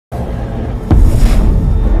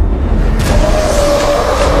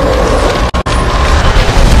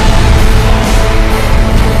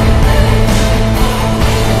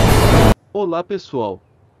Olá pessoal!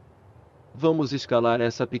 Vamos escalar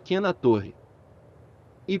essa pequena torre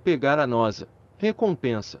e pegar a nossa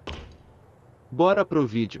recompensa. Bora pro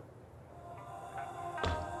vídeo.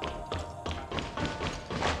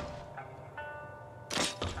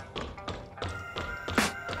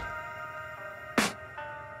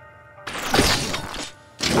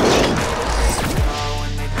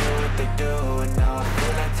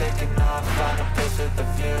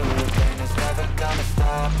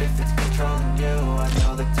 If it's controlling you, I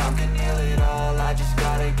know that time can heal it all. I just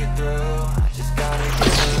gotta get through. I just gotta get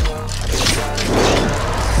through. I just gotta get through.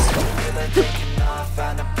 I feel like taking off,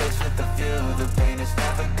 find a place with a view. The pain is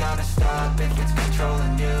never gonna stop if it's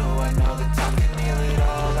controlling you. I know that time can heal it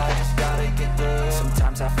all. I just gotta get through.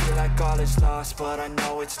 Sometimes I feel like all is lost, but I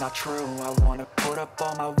know it's not true. I wanna put up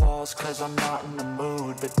all my walls, cause I'm not in the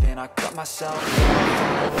mood. But then I cut myself off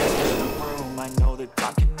from the rest of the room. I know that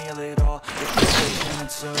time can heal it all if you're patient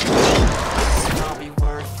and soon. It's all be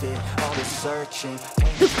worth it, all the searching.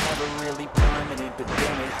 Pain is never really permanent, but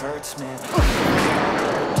damn it hurts, man.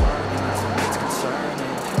 It's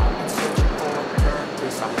concerning. I've been searching for a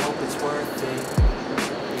purpose, I hope it's worth it.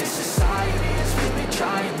 This society is really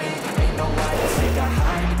trying me. Ain't no light to stay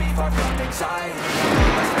behind to be far from anxiety. I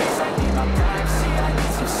need my space, I need my privacy, I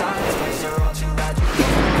need some silence. Place you're all too loud, you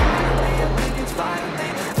can't opinions violently.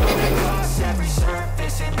 Floating across every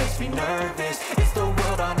surface, it makes me nervous. Is the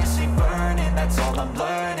world honestly burning? That's all I'm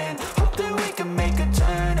learning. Hope that we can make a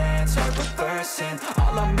turn and start reversing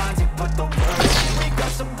all our minds and put the work in. We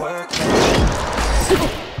got some work done.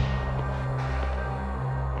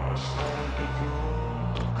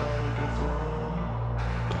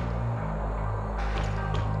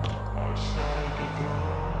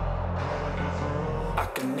 I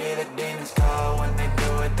can hear the demons call when they do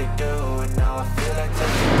what they do. And now I feel like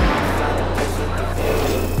taking off, find a place with the view.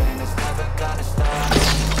 The pain is never gonna stop. I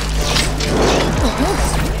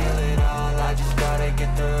can feel it all, I just gotta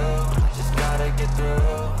get through. I just gotta get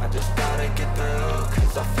through. I just gotta get through.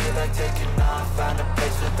 Cause I feel like taking off, find a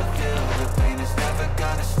place with the view. The pain is never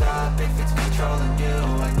gonna stop if it's controlling you.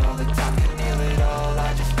 I know that time can heal it all.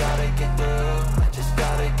 I just gotta get through. I just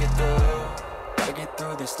gotta get through. Gotta get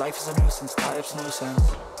through this, life is a nuisance, tie up some loose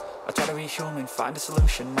ends. I try to be human, find a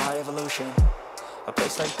solution, my evolution. A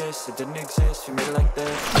place like this, it didn't exist, we made it like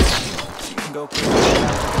this. So you can go crazy,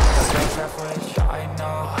 that's halfway. I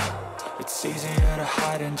know, it's easier to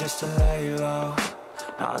hide than just to lay low.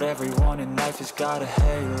 Not everyone in life has got a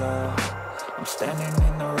halo. I'm standing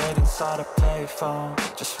in the red inside a payphone.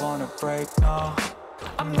 Just wanna break, no,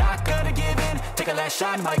 I'm not gonna give in. Take a last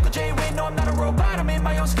shot, Michael J. Win. No, I'm not a robot, I'm in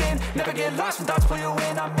my own skin. Never get lost when thoughts pull you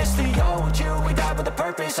in. I miss the old you, we died with a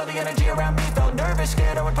purpose. All the energy around me felt nervous.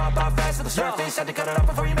 Scared I would pop out fast to the surface. Had to cut it off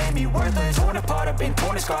before you made me worthless. Torn apart, I've been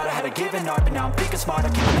torn and scarred. I had a given art, but now I'm thinking smart.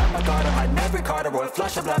 I'm keeping up my guard, I'm hiding every card. A royal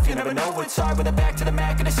flush of bluff, you never know what's hard. With a back to the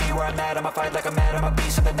mat, gonna see where I'm at. I'ma fight like I'm mad, I'ma be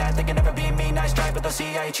something that they can never be me. Nice try, but they'll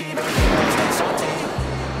see I achieve everything. I stay salty.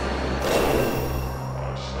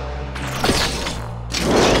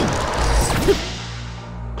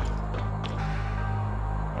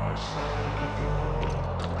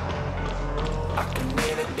 I can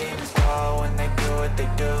hear the demons call when they do what they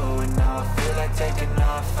do. And now I feel like taking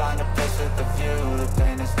off, find a place with a view. The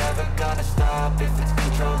pain is never gonna stop if it's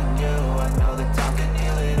controlling you. I know that time can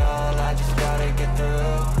heal it all. I just gotta get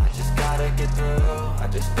through. I just gotta get through. I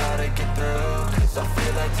just gotta get through. Cause I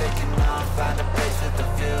feel like taking off, find a place with a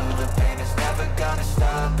view. The pain is never gonna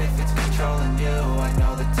stop if it's controlling you. I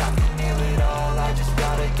know that time can heal it all. I just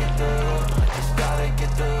gotta get through. I just gotta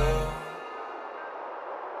get through.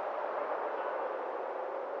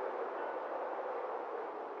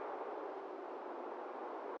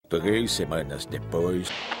 3 semanas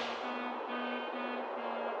depois.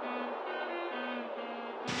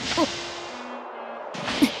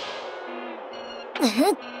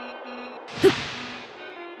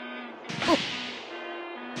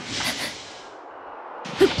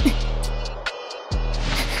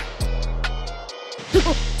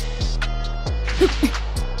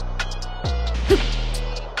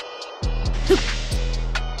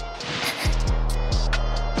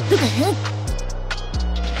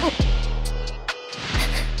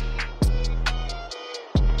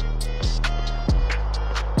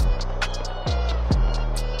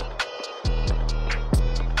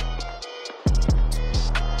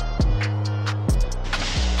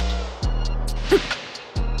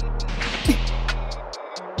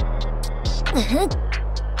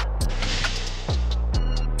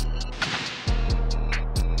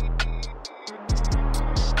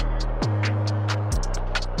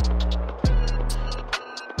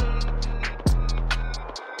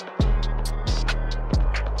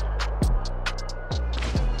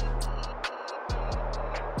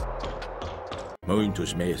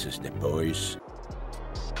 Muitos meses depois...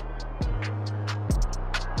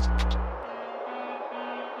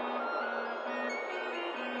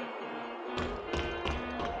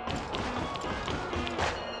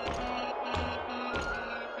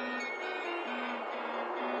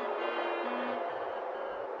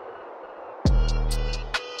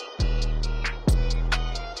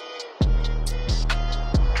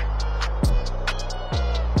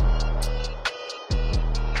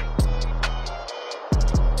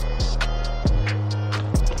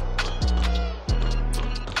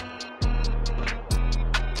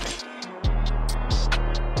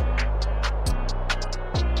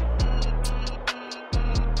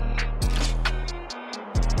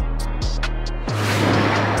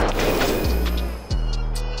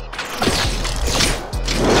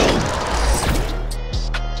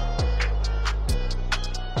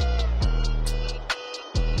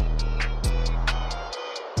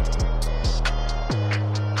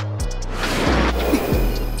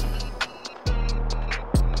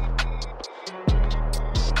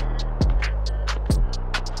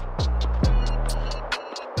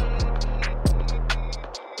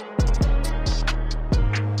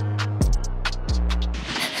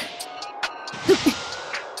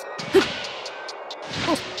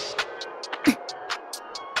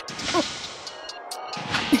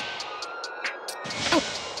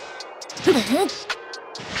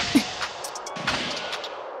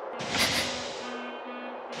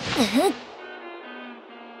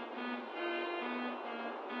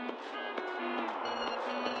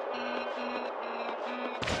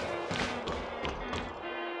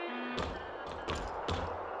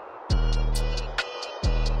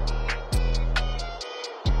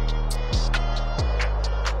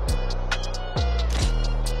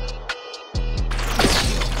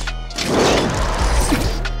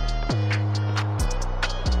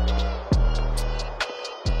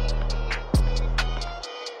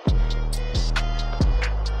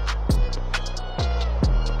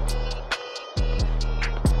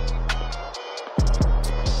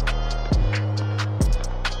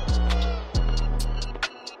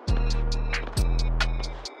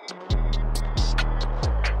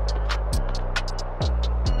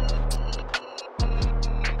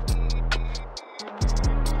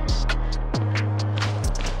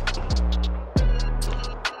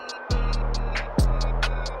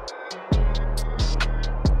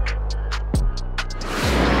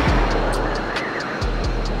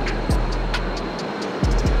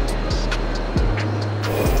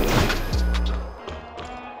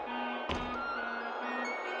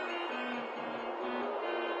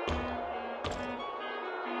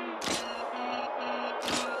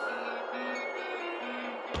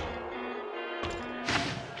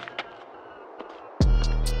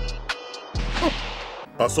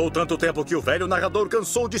 Passou tanto tempo que o velho narrador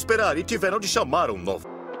cansou de esperar e tiveram de chamar um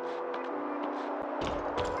novo.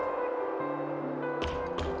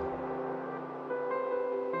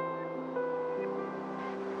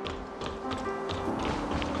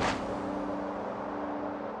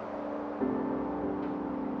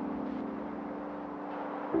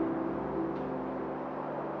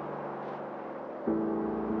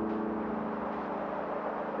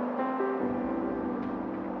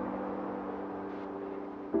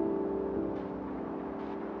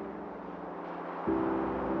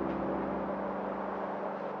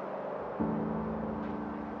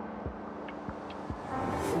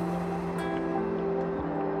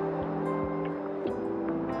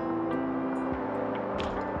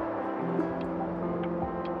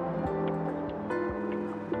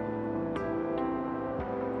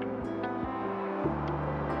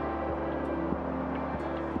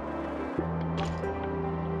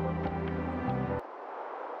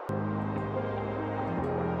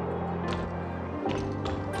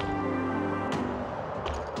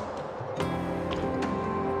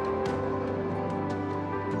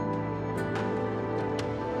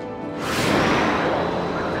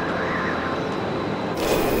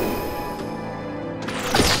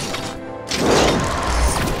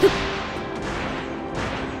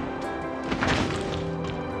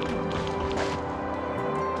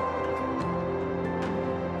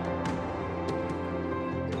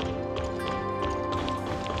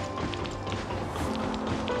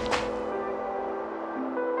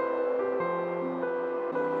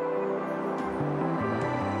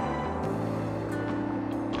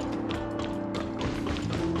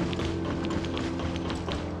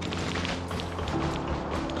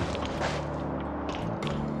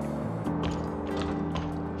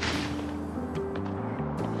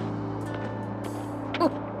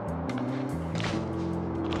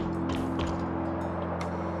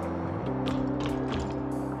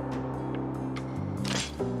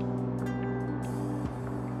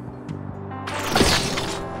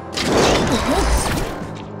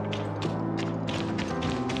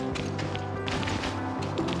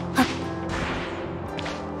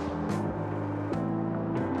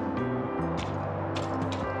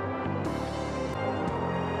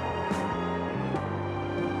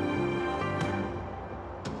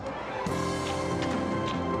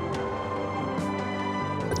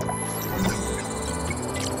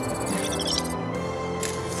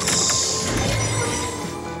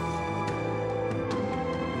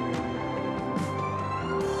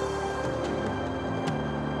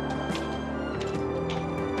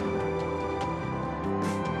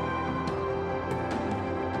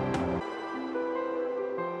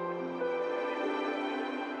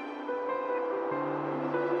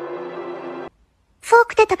 フォー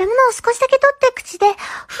クで食べ物を少しだけ取って口で、ふー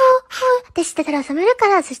ふーってしてたら冷めるか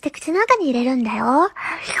ら、そして口の中に入れるんだよ。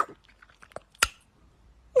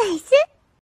ナイス。